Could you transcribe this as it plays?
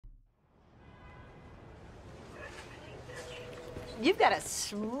You've got a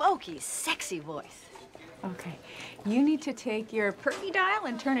smoky, sexy voice. Okay, you need to take your perky dial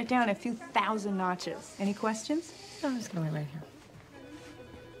and turn it down a few thousand notches. Any questions? No, I'm just gonna wait right here.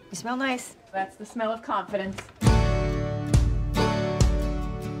 You smell nice. That's the smell of confidence.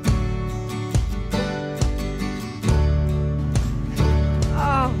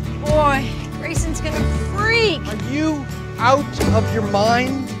 Oh, boy. Grayson's gonna freak. Are you out of your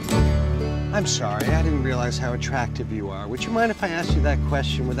mind? I'm sorry, I didn't realize how attractive you are. Would you mind if I asked you that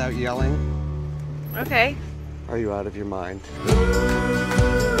question without yelling? Okay. Are you out of your mind?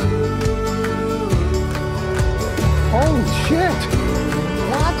 Holy shit!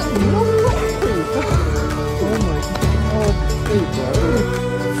 What? No way! Oh my God. Hey, brother.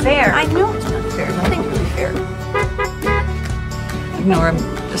 Fair. I know it's not fair. Nothing's really fair. Ignore him.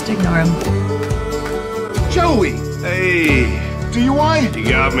 Just ignore him. Joey! Hey, DUI? you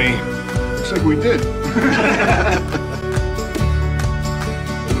got me. Looks like we did.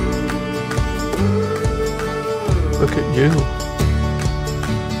 Look at you.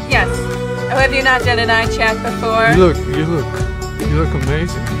 Yes. Oh, have you not done an eye check before? You look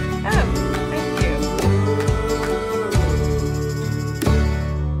amazing. Oh, thank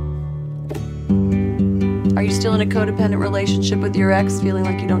you. Are you still in a codependent relationship with your ex, feeling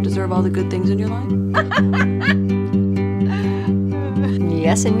like you don't deserve all the good things in your life?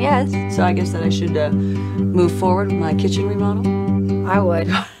 Yes and yes. So I guess that I should move forward with my kitchen remodel? I would.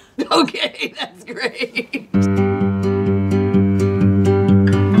 Okay, that's great.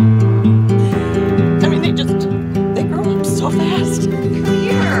 I mean, they grow up so fast. Come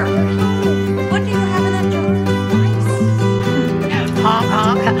here. What do you have in that jar? Honk,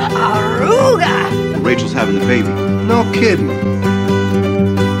 honk, aruga. Rachel's having the baby. No kidding.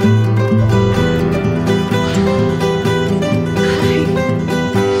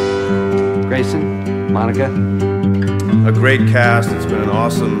 Grayson, Monica. A great cast. It's been an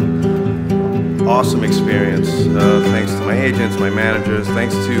awesome experience. Thanks to my agents, my managers,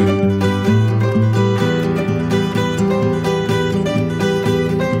 thanks to...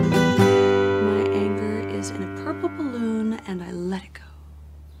 My anger is in a purple balloon and I let it go.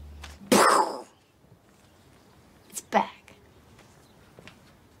 It's back.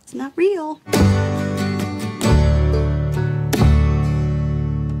 It's not real.